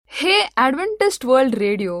Adventist world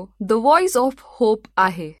radio the voice of hope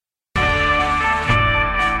आहे.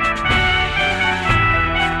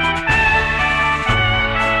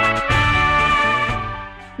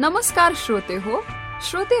 नमस्कार श्रोते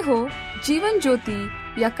हो, जीवन ज्योती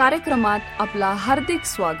या कार्यक्रमात आपला हार्दिक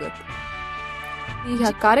स्वागत.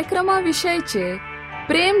 ह्या कार्यक्रमाविषयीचे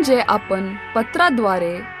प्रेम जे आपण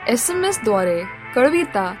पत्राद्वारे SMS द्वारे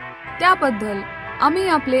कळविता त्याबद्दल आम्ही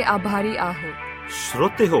आपले आभारी आहोत.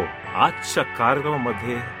 श्रोते हो, आजच्या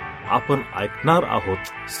कार्यक्रमामध्ये आपण ऐकणार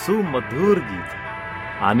आहोत सुमधुर गीत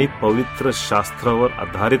आणि पवित्र शास्त्रावर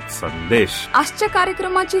आधारित संदेश. आजच्या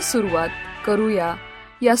कार्यक्रमाची सुरुवात करूया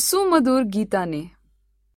या सुमधुर गीताने.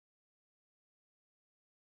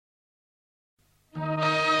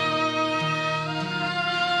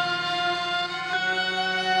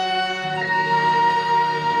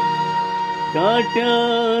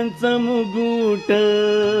 काट्यांचा मुकुट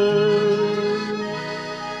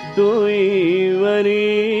डोईवरी,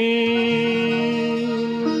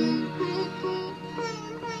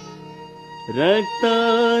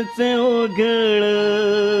 रक्ताचे ओघळ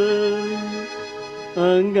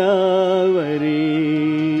अंगावरी,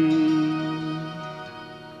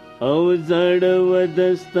 अवजड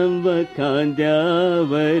वधस्तंभ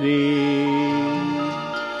खांद्यावरी,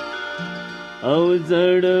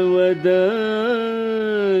 अवजड वध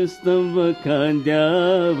स्तंभ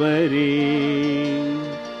खांद्यावरी.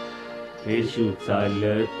 येशू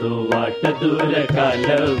चालतो वाट दूर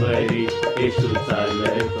कालवरी, येशू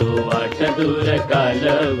चालतो वाट दूर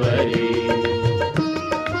कालवरी.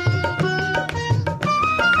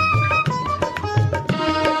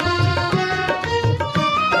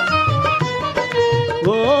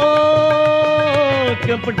 हो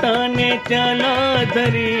कपटाने त्याला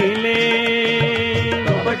धरिले,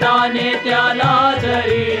 कपटाने त्याला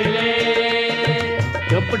धरिले,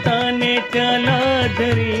 कपटाने त्याला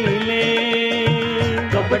धरिले,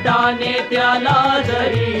 कपटाने त्याला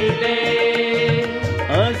धरिले.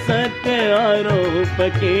 असत्य आरोप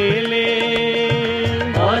केले,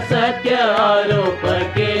 असत्य आरोप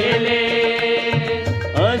केले,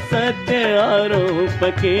 असत्य आरोप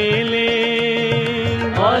केले,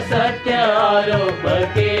 असत्य आरोप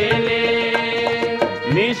केले.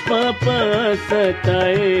 निष्पाप असता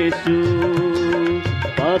येशू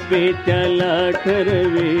पापे त्याला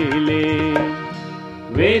ठरविले,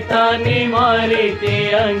 वेताने मारे ते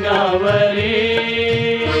अंगावरे.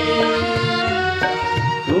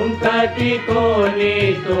 तुमकाती कोणी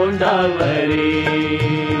तोंडावरे,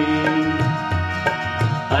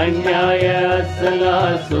 अन्याय असला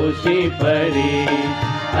सोशी परी,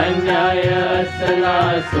 अन्याय असला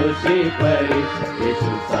सोशी परी.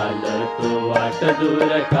 येशू चालतो वाट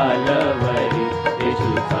दूर कालवरी,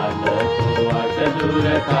 येशू चालतो वाट दूर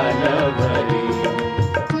कालवरी.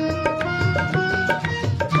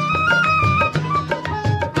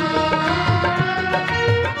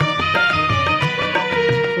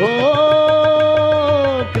 हो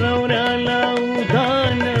क्रौर्याला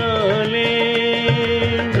उधाण आले,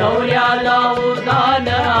 क्रौर्याला उधाण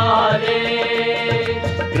आले,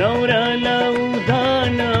 क्रौर्याला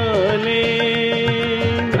उधाण आले,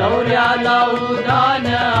 क्रौर्याला उधाण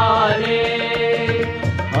आले.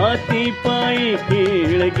 हाती पायी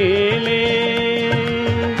खीळ गेले,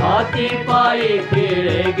 हाती पायी खीळ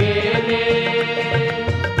गेले,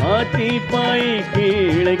 हाती पायी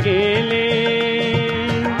खीळ गेले,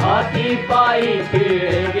 हाती पायी खीळ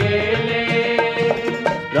गेले.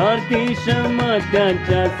 प्रार्थी क्षमा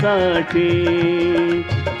त्याच्यासाठी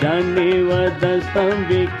ज्यांनी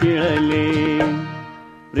वधस्तंभी खिळले.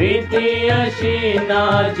 प्रीती अशी ना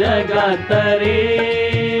जगात रे,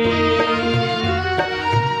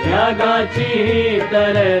 त्यागाची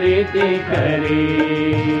तर रीती खरी.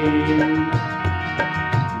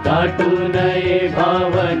 दाटू नये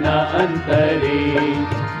भावना अंतरी,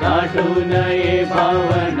 दाटू नये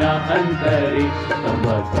भावना अंतरी.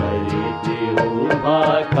 समकरी ती उभा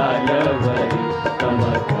कालवरी,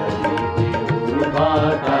 समकरी ती उभा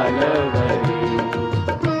कालवरी.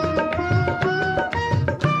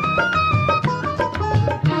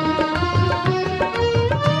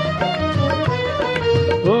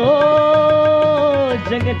 हो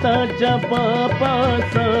जगताच्या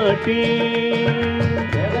पापासाठी,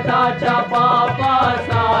 जगताच्या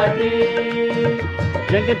पापासाठी,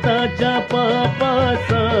 जगताच्या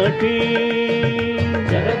पापासाठी,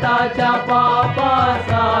 जगताच्या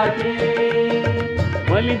पापासाठी.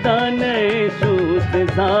 बलिदान येशूचे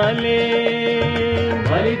झाले,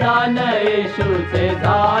 बलिदान येशूचे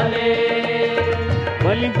झाले,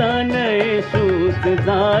 बलिदान येशूचे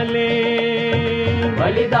झाले,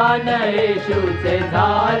 बलिदान येशूचे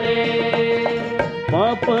झाले.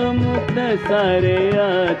 पापमुक्त सारे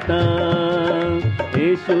आता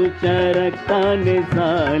येशूच्या रक्ताने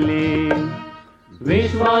झाले.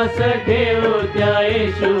 विश्वास ठेवू त्या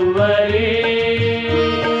येशूवरी,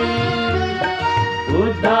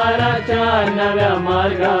 उद्धाराच्या नव्या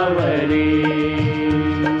मार्गावरी.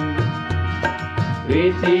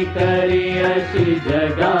 प्रीती करी अशी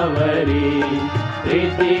जगावरी,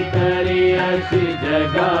 प्रीती करी अशी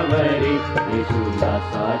जगावरी. येशूला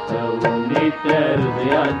साठवून नित्य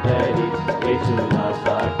हृदयातरी, येशूला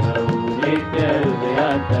साठवून नित्य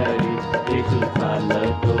हृदयातरी. येशू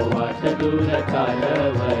चालतो वाट दूर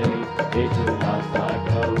कालवरी, येशूला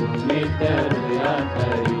साठवून नित्य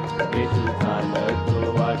हृदयातरी. येशू चालतो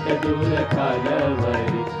वाट दूर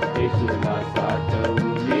कालवरी, येशूला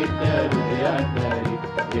साठवून नित्य हृदयातरी.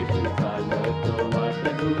 येशू चालतो वाट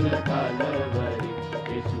दूर कालवरी,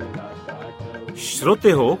 येशूला साठवून.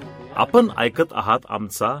 श्रोते हो, आपण ऐकत आहात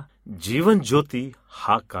आमचा जीवन ज्योती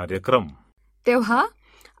हा कार्यक्रम. तेव्हा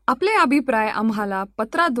आपले अभिप्राय आम्हाला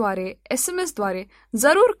पत्राद्वारे, SMS द्वारे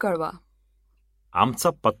जरूर कळवा. आमचा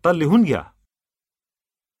पत्ता लिहून घ्या.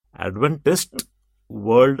 Adventist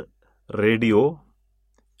world radio,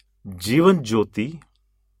 Jeevan Jyoti,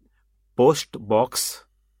 post box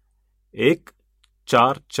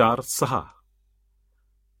 1446,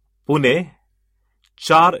 Pune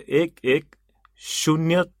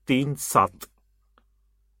 411037,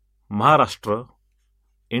 Maharashtra,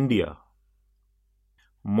 India.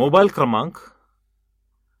 Mobile क्रमांक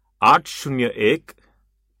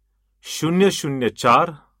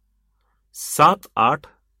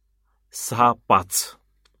 801-004-7865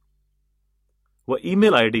 व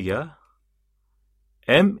ईमेल आय डी घ्या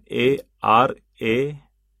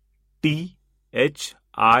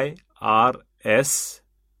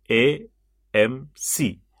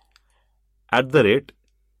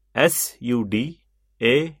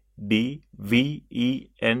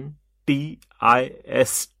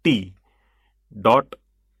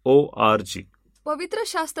पवित्र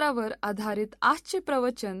शास्त्रावर आधारित आजचे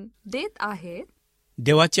प्रवचन देत आहेत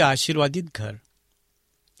देवाचे आशीर्वादित घर.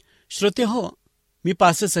 श्रोते हो, मी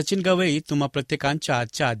पास्टर सचिन गवई तुम्हा प्रत्येकांच्या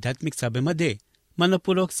आजच्या आध्यात्मिक सभेमध्ये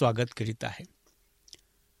मनपूर्वक स्वागत करीत आहे.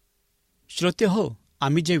 श्रोते हो,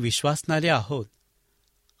 आम्ही जे विश्वासणारे आहोत,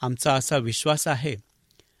 आमचा असा विश्वास आहे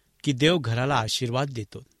की देव घराला आशीर्वाद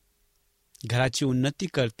देतो, घराची उन्नती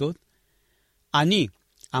करतो आणि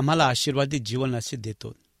आम्हाला आशीर्वादित जीवन असे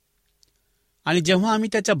देतो. आणि जेव्हा आम्ही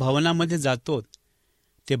त्याच्या भवनामध्ये जातो,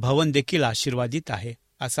 ते भवन देखील आशीर्वादित आहे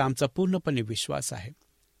असा आमचा पूर्णपणे विश्वास आहे.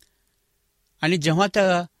 आणि जेव्हा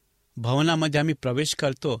त्या भवनामध्ये आम्ही प्रवेश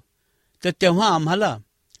करतो, तर तेव्हा आम्हाला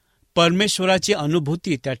परमेश्वराची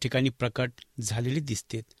अनुभूती त्या ठिकाणी प्रकट झालेली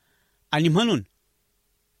दिसते. आणि म्हणून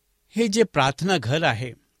हे जे प्रार्थना घर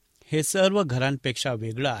आहे, हे सर्व घरांपेक्षा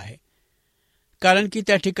वेगळं आहे. कारण की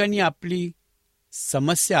त्या ठिकाणी आपली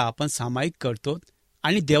समस्या आपण सामायिक करतो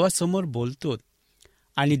आणि देवासमोर बोलतो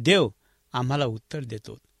आणि देव आम्हाला उत्तर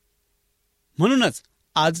देतो. म्हणूनच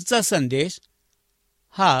आजचा संदेश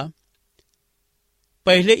हा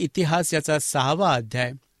पहिले इतिहास याचा 6वा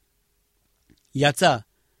अध्याय याचा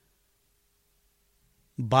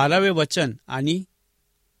 12वे वचन आणि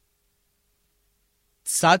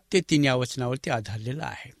 7 ते 3 या वचनावरती आधारलेला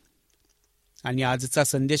आहे. आणि आजचा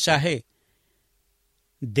संदेश आहे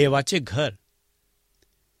देवाचे घर.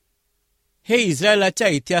 हे इस्रायलाच्या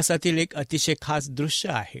इतिहासातील एक अतिशय खास दृश्य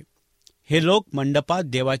आहे. हे लोक मंडपात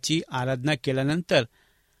देवाची आराधना केल्यानंतर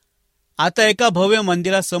आता एका भव्य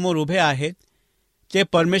मंदिरासमोर उभे आहेत. ते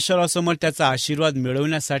परमेश्वरासमोर त्याचा आशीर्वाद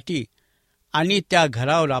मिळवण्यासाठी आणि त्या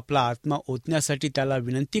घरावर आपला आत्मा ओतण्यासाठी त्याला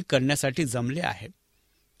विनंती करण्यासाठी जमले आहेत.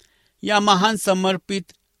 या महान समर्पित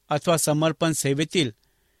अथवा समर्पण सेवेतील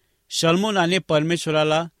शल्मोनाने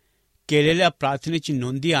परमेश्वराला केलेल्या प्रार्थनेची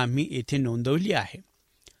नोंदी आम्ही येथे नोंदवली आहे.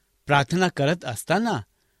 प्रार्थना करत असताना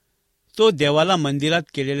तो देवाला मंदिरात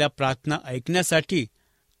केलेल्या प्रार्थना ऐकण्यासाठी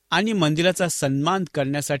आणि मंदिराचा सन्मान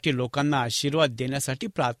करण्यासाठी लोकांना आशीर्वाद देण्यासाठी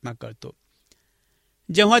प्रार्थना करतो.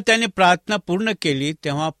 जेव्हा त्याने प्रार्थना पूर्ण केली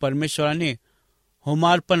तेव्हा परमेश्वराने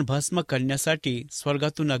होमार्पण भस्म करण्यासाठी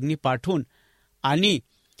स्वर्गातून अग्नी पाठवून आणि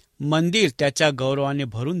मंदिर त्याच्या गौरवाने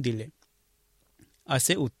भरून दिले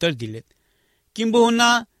असे उत्तर दिलेत.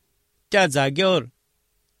 किंबहुना त्या जागेवर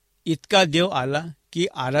इतका देव आला की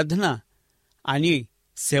आराधना आणि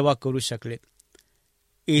सेवा करू शकलेत.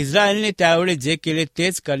 इस्रायलने त्यावेळी जे केले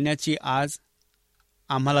तेच करण्याची आज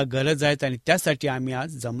आम्हाला गरज आहे आणि त्यासाठी आम्ही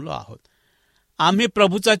आज जमलो आहोत. आम्ही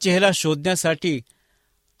प्रभूचा चेहरा शोधण्यासाठी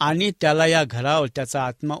आणि त्याला या घरावर त्याचा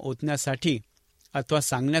आत्मा ओतण्यासाठी अथवा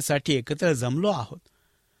सांगण्यासाठी एकत्र जमलो आहोत.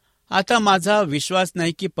 आता माझा विश्वास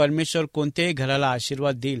नाही की परमेश्वर कोणत्याही घराला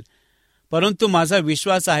आशीर्वाद देईल, परंतु माझा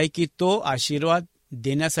विश्वास आहे की तो आशीर्वाद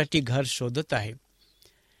देण्यासाठी घर शोधत आहे.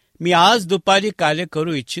 मी आज दुपारी कार्य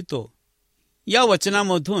करू इच्छितो. या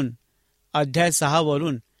वचनामधून अध्याय 6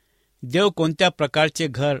 वरून देव कोणत्या प्रकारचे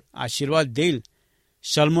घर आशीर्वाद देईल?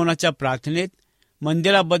 शलोमोनाच्या प्रार्थनेत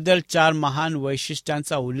मंदिराबद्दल 4 महान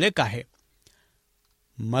वैशिष्ट्यांचा उल्लेख आहे.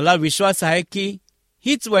 मला विश्वास आहे की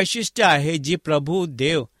हीच वैशिष्ट्ये आहे जी प्रभू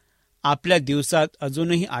देव आपल्या दिवसात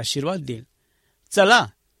अजूनही आशीर्वाद देईल. चला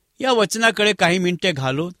या वचनाकडे काही मिनिटे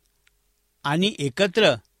घालू आणि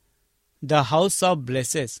एकत्र द हाऊस ऑफ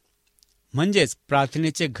ब्लेसेस म्हणजेच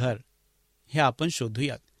प्रार्थनेचे घर हे आपण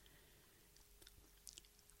शोधूयात.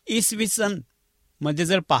 इसवी सन मध्ये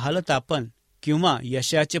जर पाहिलं आपण किंवा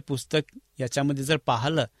यशायाचे पुस्तक याच्यामध्ये जर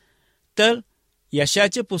पाहिलं तर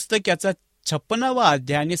यशायाचे पुस्तक याचा 56वा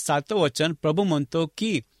अध्याय आणि 7वे वचन प्रभू म्हणतो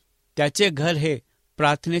की त्याचे घर हे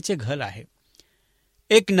प्रार्थनेचे घर आहे.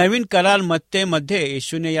 एक नवीन करार मत्तेमध्ये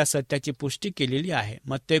येशूने या सत्याची पुष्टी केलेली आहे.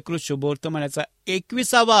 मत्तेकृत शुभवर्तमानाचा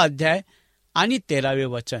 21वा अध्याय आणि 13वे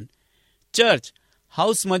वचन. चर्च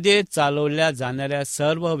हाऊसमध्ये चालवल्या जाणाऱ्या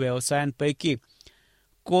सर्व व्यवसायांपैकी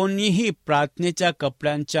कोणीही प्रार्थनेच्या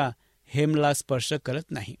कपड्यांच्या हेमला स्पर्श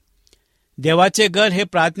करत नाही. देवाचे घर हे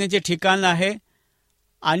प्रार्थनेचे ठिकाण आहे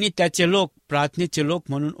आणि त्याचे लोक प्रार्थनेचे लोक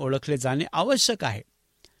म्हणून ओळखले जाणे आवश्यक आहे.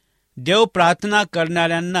 देव प्रार्थना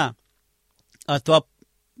करणाऱ्यांना अथवा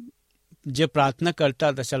जे प्रार्थना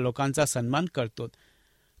करतात अशा लोकांचा सन्मान करतो,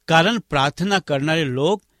 कारण प्रार्थना करणारे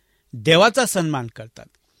लोक देवाचा सन्मान करतात.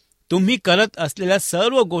 तुम्ही करत असलेल्या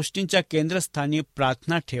सर्व गोष्टींच्या केंद्रस्थानी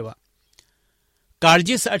प्रार्थना ठेवा.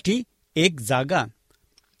 काळजीसाठी एक जागा.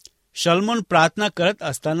 शलोमोन प्रार्थना करत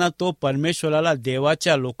असताना तो परमेश्वराला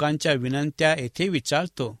देवाच्या लोकांच्या विनंत्या येथे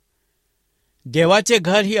विचारतो. देवाचे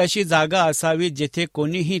घर ही अशी जागा असावी जेथे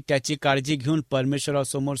कोणीही त्याची काळजी घेऊन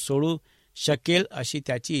परमेश्वरासमोर सोडू शकेल अशी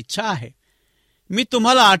त्याची इच्छा आहे. मी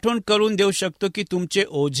तुम्हाला आठवण करून देऊ शकतो की तुमचे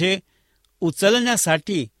ओझे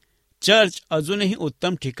उचलण्यासाठी चर्च अजूनही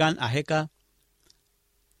उत्तम ठिकाण आहे का?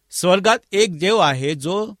 स्वर्गात एक देव आहे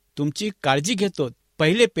जो तुमची काळजी घेतो.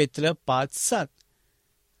 1 पेत्र 5:7.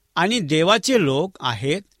 आणि देवाचे लोक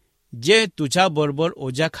आहेत जे तुझ्याबरोबर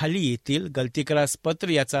ओझ्याखाली येतील. गलतीकरास पत्र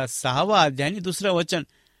याचा 6वा अध्याय आणि 2रं वचन.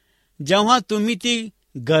 जेव्हा तुम्ही ती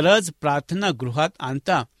गरज प्रार्थना गृहात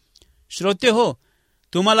आणता, श्रोते हो,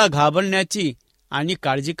 तुम्हाला घाबरण्याची आणि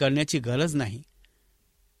काळजी करण्याची गरज नाही.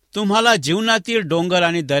 तुम्हाला जीवनातील डोंगर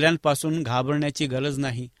आणि दऱ्यांपासून घाबरण्याची गरज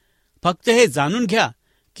नाही. फक्त हे जाणून घ्या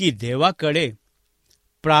की देवाकडे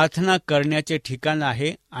प्रार्थना करण्याचे ठिकाण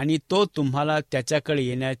आहे आणि तो तुम्हाला त्याच्याकडे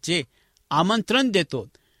येण्याचे आमंत्रण देतो.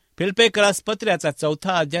 फिलिप्पियरास पत्र याचा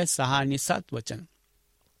 4था अध्याय 6 आणि 7 वचन.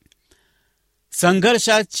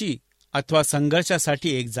 संघर्षाची अथवा संघर्षासाठी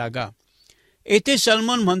एक जागा. येथे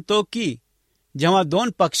शलोमोन म्हणतो की जेव्हा 2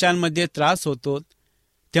 पक्षांमध्ये त्रास होतो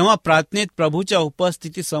तेव्हा प्रार्थनेत प्रभूच्या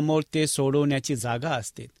उपस्थितीसमोर ते सोडवण्याची जागा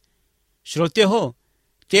असते. श्रोते हो,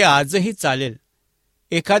 ते आजही चालेल.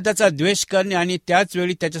 एखाद्याचा द्वेष करणे आणि त्याच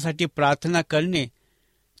वेळी त्याच्यासाठी प्रार्थना करणे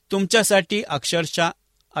तुमच्यासाठी अक्षरशः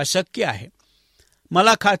अशक्य आहे.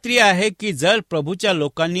 मला खात्री आहे की जर प्रभूच्या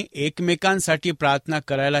लोकांनी एकमेकांसाठी प्रार्थना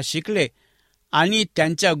करायला शिकले आणि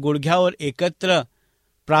त्यांच्या गुडघ्यावर एकत्र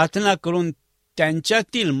प्रार्थना करून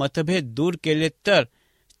त्यांच्यातील मतभेद दूर केले तर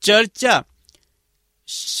चर्चच्या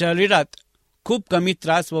शरीरात खूप कमी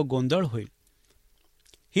त्रास व गोंधळ होईल.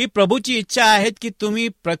 ही प्रभूची इच्छा आहे की तुम्ही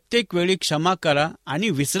प्रत्येक वेळी क्षमा करा आणि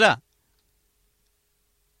विसरा.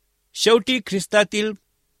 शेवटी ख्रिस्तातील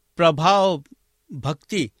प्रभाव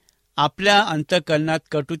भक्ती आपल्या अंतःकरणात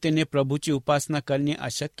कटुतेने प्रभूची उपासना करणे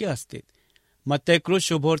अशक्य असते. मत्तेकृत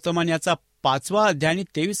शुभवर्तमान याचा 5वा अध्याय आणि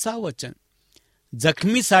 23वा वचन.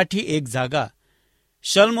 जखमीसाठी एक जागा.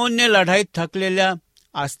 शलोमोनने लढाईत थकलेल्या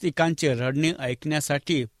आस्तिकांचे रडणे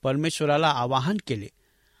ऐकण्यासाठी परमेश्वराला आवाहन केले.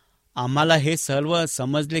 आम्हाला हे सर्व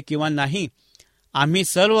समजले किंवा नाही, आम्ही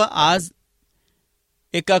सर्व आज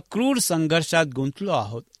एका क्रूर संघर्षात गुंतलो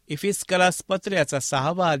आहोत. इफिस्करास पत्र याचा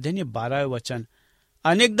 6वा अध्याय आणि 12वे वचन.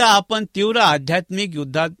 अनेकदा आपण तीव्र आध्यात्मिक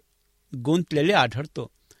युद्धात गुंतलेले आढळतो.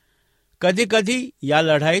 कधी कधी या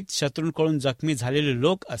लढाईत शत्रूंकडून जखमी झालेले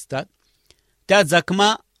लोक असतात. त्या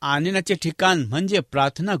जखमा आणण्याचे ठिकाण म्हणजे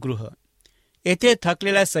प्रार्थनागृह. येथे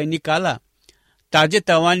थकलेल्या सैनिकाला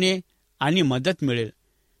ताजेतवाने आणि मदत मिळेल.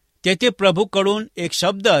 तेथे प्रभूकडून एक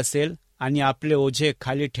शब्द असेल आणि आपले ओझे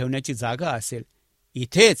खाली ठेवण्याची जागा असेल.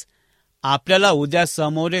 इथेच आपल्याला उद्या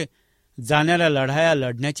समोरे जाणाऱ्या लढाया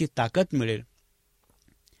लढण्याची ताकद मिळेल.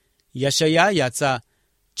 यशया याचा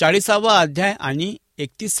 40वा अध्याय आणि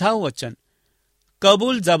 31वा वचन.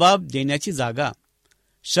 कबूल जबाब देण्याची जागा.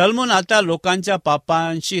 शलोमोन आता लोकांच्या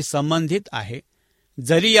पापांशी संबंधित आहे.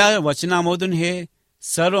 जरी या वचनामधून हे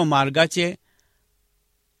सर्व मार्गाचे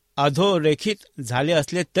अधोरेखित झाले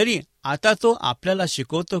असले तरी आता तो आपल्याला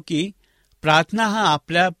शिकवतो की प्रार्थना हा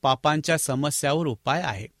आपल्या पापांच्या समस्यावर उपाय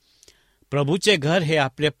आहे. प्रभूचे घर हे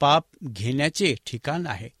आपले पाप घेण्याचे ठिकाण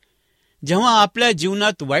आहे. जेव्हा आपल्या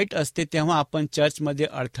जीवनात वाईट असते तेव्हा आपण चर्चमध्ये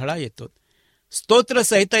अडथळा येतो.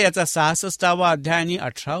 स्तोत्रसंहिता याचा 66वा अध्याय आणि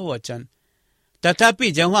 18वे वचन.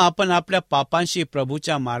 तथापि जेव्हा आपण आपल्या पापांशी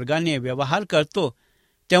प्रभूच्या मार्गाने व्यवहार करतो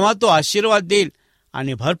तेव्हा तो आशीर्वाद देईल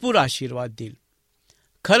आणि भरपूर आशीर्वाद देईल.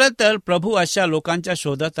 खरं तर प्रभू अशा लोकांच्या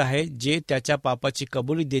शोधात आहे जे त्याच्या पापाची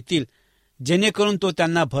कबुली देतील, जेणेकरून तो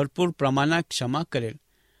त्यांना भरपूर प्रमाणात क्षमा करेल.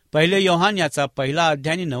 1 योहान याचा 1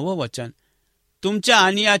 अध्याय आणि 9वे वचन. तुमच्या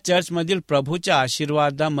आणि या चर्चमधील प्रभूच्या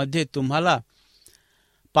आशीर्वादामध्ये तुम्हाला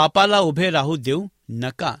पापाला उभे राहू देऊ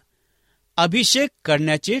नका. अभिषेक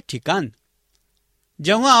करण्याचे ठिकाण.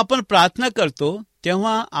 जेव्हा आपण प्रार्थना करतो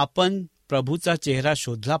तेव्हा आपण प्रभूचा चेहरा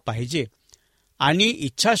शोधला पाहिजे आणि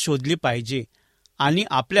इच्छा शोधली पाहिजे आणि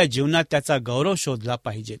आपल्या जीवनात त्याचा गौरव शोधला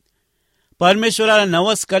पाहिजे. परमेश्वराला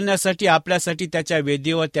नवस करण्यासाठी आपल्यासाठी त्याच्या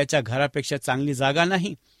वेदीवर त्याच्या घरापेक्षा चांगली जागा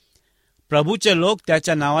नाही. प्रभूचे लोक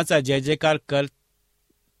त्याच्या नावाचा जय जयकार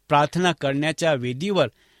प्रार्थना करण्याच्या वेदीवर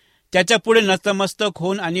त्याच्या पुढे नतमस्तक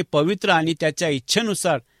होऊन आणि पवित्र आणि त्याच्या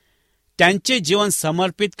इच्छेनुसार त्यांचे जीवन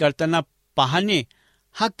समर्पित करताना पाहणे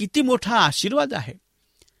हा किती मोठा आशीर्वाद आहे.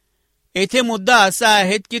 येथे मुद्दा असा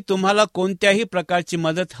आहे की तुम्हाला कोणत्याही प्रकारची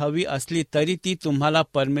मदत हवी असली तरी ती तुम्हाला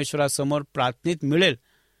परमेश्वरासमोर प्रार्थनेत मिळेल.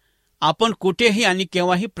 आपण कुठेही आणि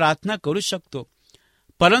केव्हाही प्रार्थना करू शकतो,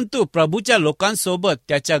 परंतु प्रभूच्या लोकांसोबत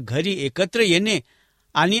त्याच्या घरी एकत्र येणे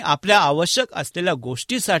आणि आपल्या आवश्यक असलेल्या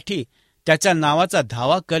गोष्टीसाठी त्याच्या नावाचा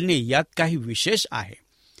धावा करणे यात काही विशेष आहे.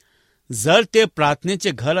 जर ते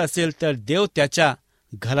प्रार्थनेचे घर असेल तर देव त्याच्या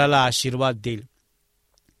घराला आशीर्वाद देईल.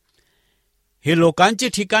 हे लोकांचे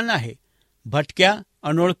ठिकाण आहे. भटक्या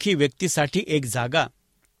अनोळखी व्यक्तीसाठी एक जागा.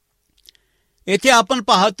 येथे आपण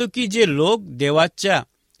पाहतो की जे लोक देवाच्या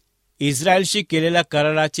इस्रायलशी केलेल्या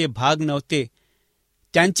कराराचे भाग नव्हते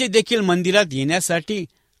त्यांचे देखील मंदिरात येण्यासाठी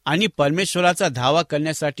आणि परमेश्वराचा धावा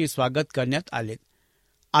करण्यासाठी स्वागत करण्यात आले.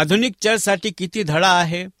 आधुनिक चर्चसाठी किती धडा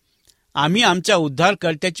आहे. आम्ही आमच्या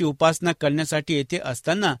उद्धारकर्त्याची उपासना करण्यासाठी येथे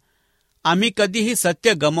असताना आम्ही कधीही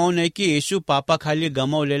सत्य गमावू नये की येशू पापाखाली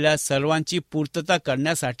गमावलेल्या सर्वांची पूर्तता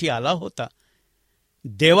करण्यासाठी आला होता.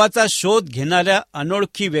 देवाचा शोध घेणाऱ्या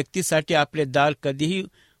अनोळखी व्यक्तीसाठी आपले दार कधीही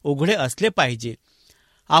उघडे असले पाहिजे.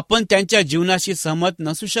 आपण त्यांच्या जीवनाशी सहमत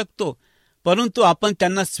नसू शकतो, परंतु आपण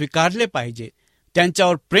त्यांना स्वीकारले पाहिजे,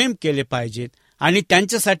 त्यांच्यावर प्रेम केले पाहिजे आणि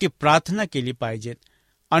त्यांच्यासाठी प्रार्थना केली पाहिजे.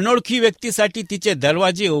 अनोळखी व्यक्तीसाठी तिचे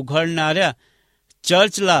दरवाजे उघडणाऱ्या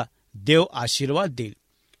चर्चला देव आशीर्वाद देईल.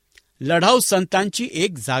 लढाऊ संतांची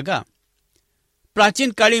एक जागा.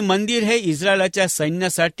 प्राचीन काळी मंदिर हे इस्रायलाच्या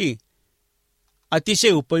सैन्यासाठी अतिशय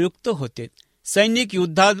उपयुक्त होते. सैनिक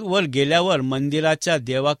युद्धावर गेल्यावर मंदिराच्या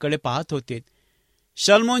देवाकडे पाहत होते.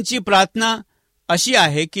 शलोमोनची प्रार्थना अशी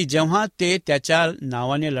आहे की जेव्हा ते त्याच्या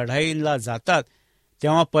नावाने लढाईला जातात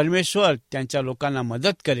तेव्हा परमेश्वर त्यांच्या लोकांना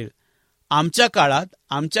मदत करेल. आमच्या काळात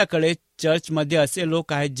आमच्याकडे चर्चमध्ये असे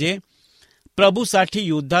लोक आहेत जे प्रभूसाठी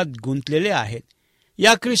युद्धात गुंतलेले आहेत.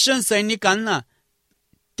 या ख्रिश्चन सैनिकांना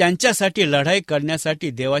त्यांच्यासाठी लढाई करण्यासाठी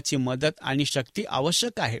देवाची मदत आणि शक्ती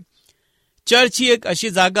आवश्यक आहे. चर्च ही एक अशी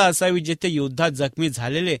जागा असावी जिथे युद्धात जखमी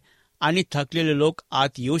झालेले आणि थकलेले लोक आत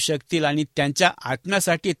येऊ शकतील आणि त्यांच्या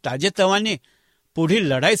आत्म्यासाठी ताजेतवाने पुढील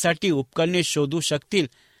लढाईसाठी उपकरणे शोधू शकतील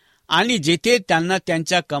आणि जिथे त्यांना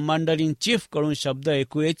त्यांच्या कमांडर इन चीफ कडून शब्द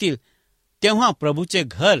ऐकू येतील. तेव्हा प्रभूचे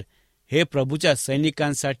घर हे प्रभूच्या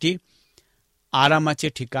सैनिकांसाठी आरामाचे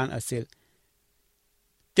ठिकाण असेल.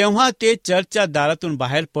 तेव्हा ते चर्चच्या दारातून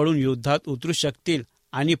बाहेर पडून युद्धात उतरू शकतील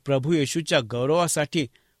आणि प्रभू येशूच्या गौरवासाठी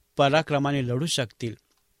पराक्रमाने लढू शकतील.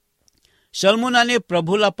 शलोमोनाने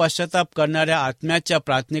प्रभूला पश्चाताप करणाऱ्या आत्म्याच्या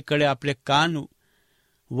प्रार्थनेकडे आपले कान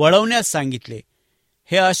वळवण्यास सांगितले.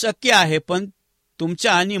 हे अशक्य आहे, पण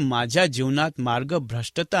तुमच्या आणि माझ्या जीवनात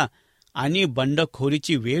मार्गभ्रष्टता आणि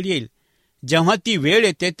बंडखोरीची वेळ येईल. जेव्हा ती वेळ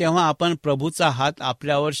येते तेव्हा आपण प्रभूचा हात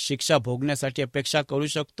आपल्यावर शिक्षा भोगण्यासाठी अपेक्षा करू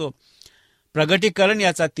शकतो. प्रगटीकरण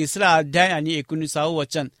याचा 3 अध्याय आणि 19वे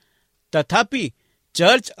वचन. तथापि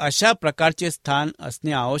चर्च अशा प्रकारचे स्थान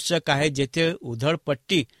असणे आवश्यक आहे जेथे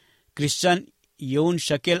उधळपट्टी ख्रिश्चन येऊन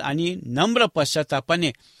शकेल आणि नम्र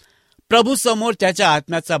पश्चातापाने प्रभू समोर त्याच्या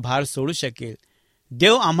आत्म्याचा भार सोडू शकेल.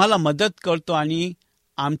 देव आम्हाला मदत करतो आणि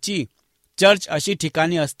आमची चर्च अशी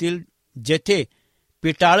ठिकाणी असतील जेथे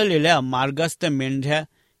पिटाळलेल्या मार्गस्थ मेंढ्या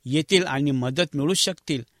येतील आणि मदत मिळू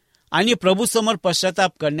शकतील आणि प्रभूसमोर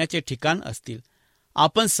पश्चाताप करण्याचे ठिकाण असतील.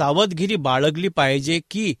 आपण सावधगिरी बाळगली पाहिजे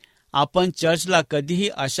की आपण चर्चला कधीही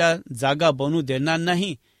अशा जागा बनवू देणार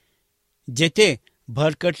नाही जेथे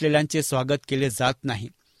भरकटलेल्यांचे स्वागत केले जात नाही.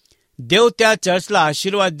 देव त्या चर्चला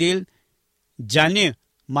आशीर्वाद देईल ज्याने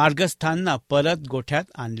मार्गस्थांना परत गोठ्यात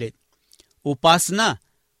आणलेत. उपासना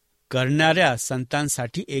करणाऱ्या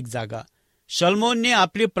संतांसाठी एक जागा. शलोमोनने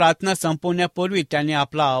आपली प्रार्थना संपवण्यापूर्वी त्याने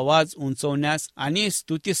आपला आवाज उंचवण्यास आणि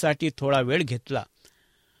स्तुतीसाठी थोडा वेळ घेतला.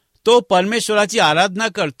 तो परमेश्वराची आराधना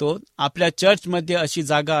करतो. आपल्या चर्चमध्ये अशी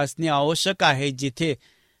जागा असणे आवश्यक आहे जिथे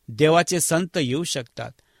देवाचे संत येऊ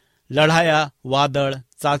शकतात. लढाया, वादळ,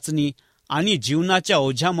 चाचणी आणि जीवनाच्या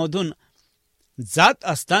ओझ्यामधून जात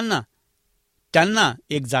असताना त्यांना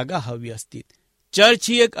एक जागा हवी असती. चर्च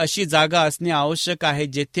ही एक अशी जागा असणे आवश्यक आहे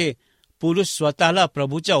जेथे पुरुष स्वतःला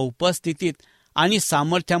प्रभूच्या उपस्थितीत आणि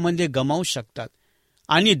सामर्थ्यामध्ये गमावू शकतात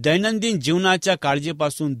आणि दैनंदिन जीवनाच्या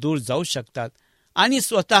काळजीपासून दूर जाऊ शकतात आणि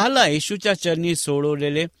स्वतःला येशूच्या चरणी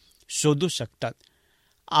सोडवलेले शोधू शकतात.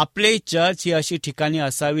 आपले चर्च ही अशी ठिकाणी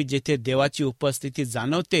असावी जेथे देवाची उपस्थिती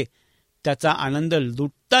जाणवते, त्याचा आनंद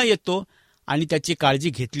लुटता येतो आणि त्याची काळजी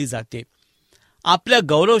घेतली जाते. आपल्या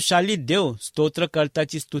गौरवशाली देव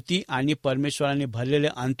स्तोत्रकर्त्याची स्तुती आणि परमेश्वराने भरलेले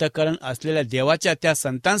अंतःकरण असलेल्या देवाच्या त्या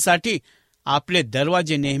संतांसाठी आपले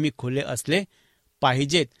दरवाजे नेहमी खुले असले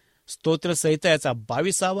पाहिजेत. स्तोत्रसंहिता याचा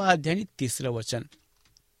 22वा अध्याय आणि 3रं वचन.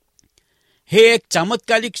 हे एक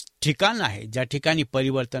चमत्कारिक ठिकाण आहे ज्या ठिकाणी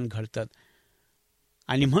परिवर्तन घडतात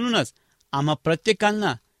आणि म्हणूनच आम्हा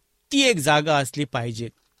प्रत्येकांना ती एक जागा असली पाहिजे.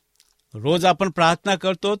 रोज आपण प्रार्थना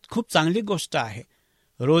करतो, खूप चांगली गोष्ट आहे.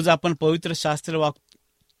 रोज आपण पवित्र शास्त्र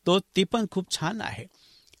वाचतो, ते पण खूप छान आहे.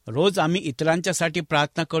 रोज आम्ही इतरांच्यासाठी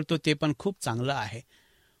प्रार्थना करतो, ते पण खूप चांगलं आहे.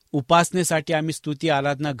 उपासनेसाठी आम्ही स्तुती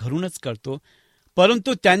आराधना घरूनच करतो,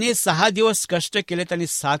 परंतु त्याने 6 दिवस कष्ट केलेत आणि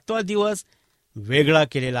 7वा दिवस वेगळा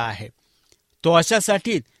केलेला आहे. तो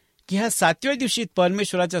अशासाठी की ह्या 7व्या दिवशी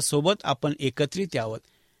परमेश्वराच्या सोबत आपण एकत्रित यावं,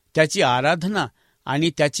 त्याची आराधना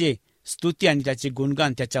आणि त्याचे स्तुती आणि त्याचे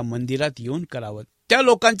गुणगान त्याच्या मंदिरात येऊन करावं. त्या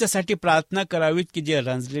लोकांच्यासाठी प्रार्थना करावीत की जे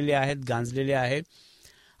रंजलेले आहेत, गांजलेले आहेत.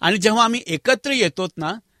 आणि जेव्हा आम्ही एकत्र येतो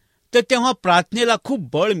ना, तर तेव्हा प्रार्थनेला खूप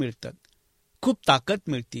बळ मिळतं, खूप ताकद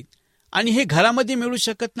मिळते. आणि हे घरामध्ये मिळू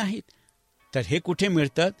शकत नाहीत, तर हे कुठे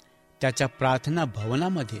मिळतं? त्याच्या प्रार्थना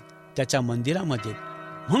भवनामध्ये, त्याच्या मंदिरामध्ये.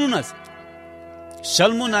 म्हणूनच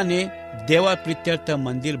शलोमोनाने देवाप्रित्यर्थ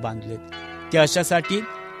मंदिर बांधले. ते अशासाठी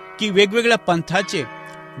की वेगवेगळ्या पंथाचे,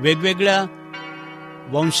 वेगवेगळ्या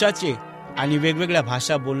वंशाचे आणि वेगवेगळ्या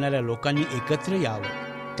भाषा बोलणाऱ्या लोकांनी एकत्र यावं,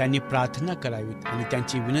 त्यांनी प्रार्थना करावी आणि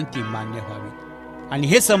त्यांची विनंती मान्य व्हावी. आणि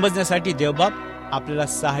हे समजण्यासाठी देवबाप आपल्याला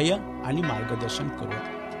सहाय्य आणि मार्गदर्शन करू.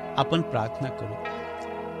 आपण प्रार्थना करू.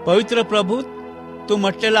 पवित्र प्रभू, तू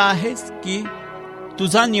म्हटलेला आहेस की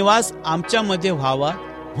तुझा निवास आमच्यामध्ये व्हावा,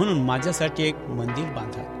 म्हणून माझ्यासाठी एक मंदिर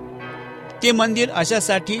बांधा. ते मंदिर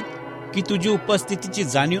अशासाठी की तुझी उपस्थितीची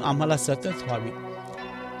जाणीव आम्हाला सतत व्हावी.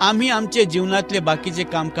 आम्ही आमच्या जीवनातले बाकीचे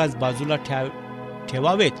कामकाज बाजूला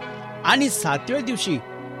ठेवावेत आणि 7व्या दिवशी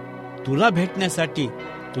तुला भेटण्यासाठी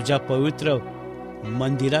तुझ्या पवित्र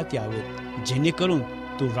मंदिरात यावेत, जेणेकरून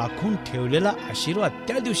तू राखून ठेवलेला आशीर्वाद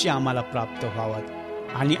त्या दिवशी आम्हाला प्राप्त व्हावात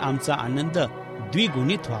आणि आमचा आनंद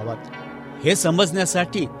द्विगुणित व्हावात. हे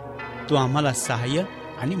समजण्यासाठी तू आम्हाला सहाय्य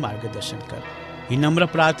आणि मार्गदर्शन कर. ही नम्र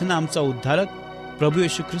प्रार्थना आमचा उद्धारक प्रभू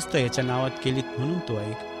येशू ख्रिस्त याच्या नावात केलीत, म्हणून तो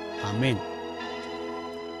ऐक. आमेन.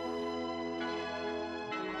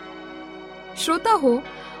 श्रोता हो,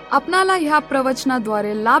 आपणाला ह्या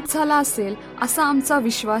प्रवचनाद्वारे लाभ झाला असेल असा आमचा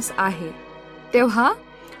विश्वास आहे. तेव्हा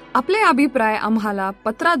आपले अभिप्राय आम्हाला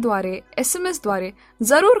पत्राद्वारे, SMS द्वारे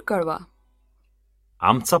जरूर कळवा.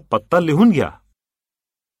 आमचा पत्ता लिहून घ्या.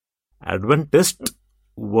 Adventist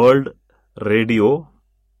world radio,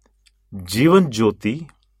 Jeevan Jyoti,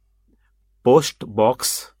 post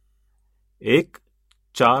box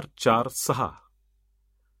 1446,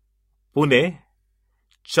 Pune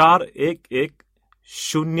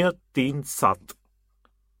 411037,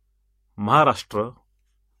 Maharashtra,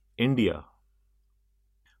 India.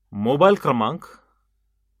 Mobile क्रमांक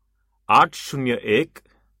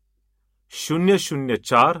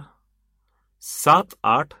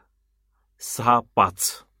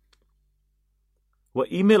 801-004-7865 व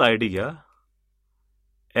ईमेल आय डी घ्या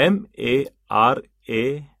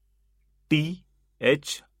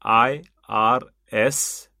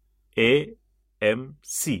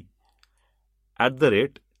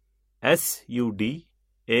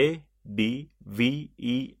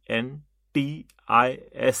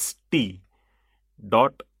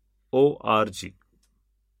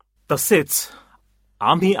तसेच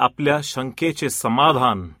आम्ही आपल्या शंकेचे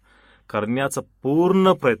समाधान करण्याचा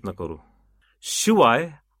पूर्ण प्रयत्न करू. शिवाय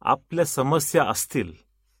आपल्या समस्या असतील,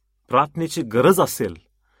 प्रार्थनेची गरज असेल,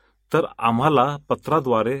 तर आम्हाला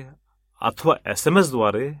पत्राद्वारे अथवा SMS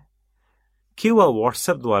द्वारे किंवा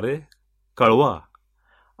व्हॉट्सअपद्वारे कळवा.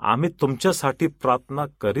 आम्ही तुमच्यासाठी प्रार्थना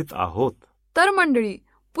करीत आहोत. तर मंडळी,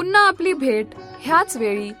 पुन्हा आपली भेट ह्याच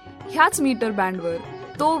वेळी ह्याच मीटर बँडवर.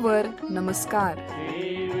 तोवर नमस्कार.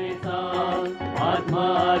 सेवेचा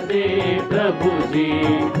आत्मा दे प्रभुजी,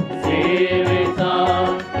 सेवेचा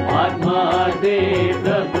आत्मा दे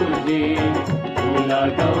प्रभुजी, तुला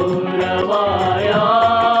गौरवाया.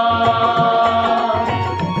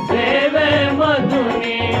 सेवे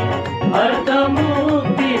मधुनी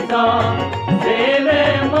अर्थमुक्तीचा, सेवे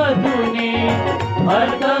मधुनी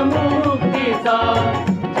अर्थमुक्तीचा,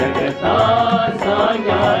 जगता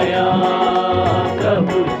सांगाया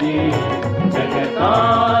प्रभुजी, जगता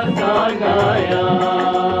सांगाया.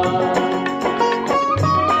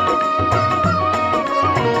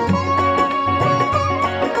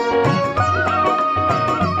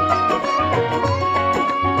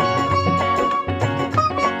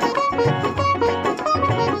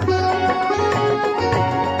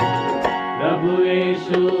 प्रभु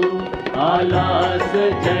येशू आलास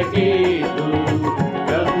जगी तू,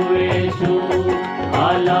 प्रभु येशू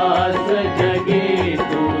आलास जगी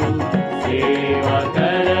तू, सेवा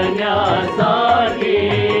करण्यासाठी,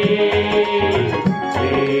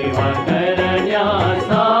 सेवा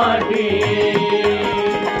करण्यासाठी.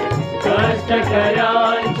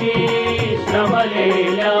 कष्टकऱ्यांची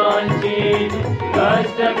श्रमलेल्यांची,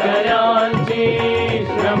 कष्टकऱ्यांची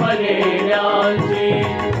श्रमलेल्यांची,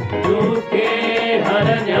 दुःखे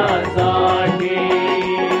हरण्यासाठी,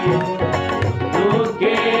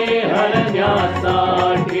 दुःखे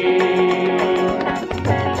हरण्यासाठी.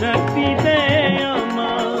 शक्ती दे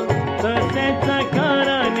आम्हा तसेच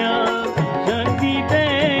करण्या, शक्ती दे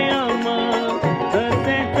आम्हा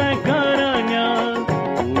तसेच करण्या,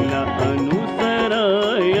 तुला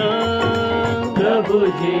अनुसरया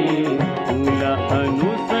प्रभुजी, तुला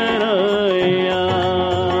अनुसरया.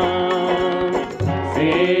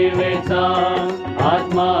 सेवेचा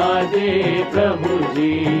आत्मा दे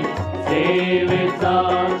प्रभुजी, सेवेचा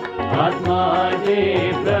आत्मा दे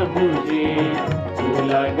प्रभुजी,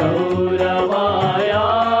 तुला गौरवाया.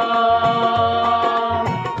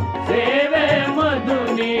 सेवे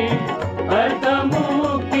मधुनी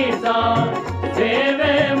अर्थमुक्तीचा,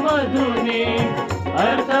 सेवे मधुनी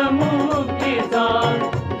अर्थमुक्तीचा,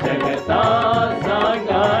 जगता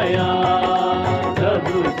सांगाया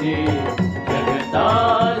प्रभुजी, जगता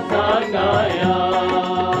सांगाया.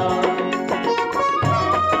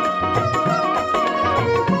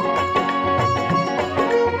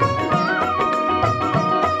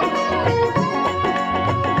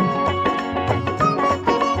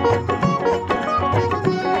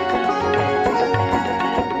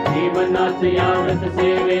 जीवनात या व्रत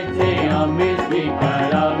सेवेचे आम्ही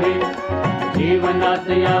स्वीकारावे, जीवनात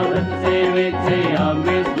या व्रत सेवेचे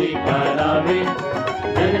आम्ही स्वीकारावे.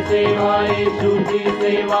 जनसेवा येशूची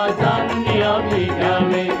सेवा जाणून आम्ही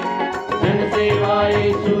घ्यावे, जनसेवा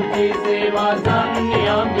येशूची सेवा जाणून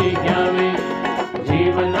आम्ही घ्यावे.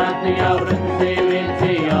 जीवनात या व्रत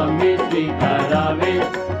सेवेचे आम्ही स्वीकारावे,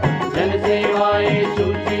 जनसेवा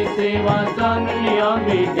येशूची सेवा जाणून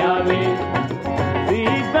आम्ही घ्यावे.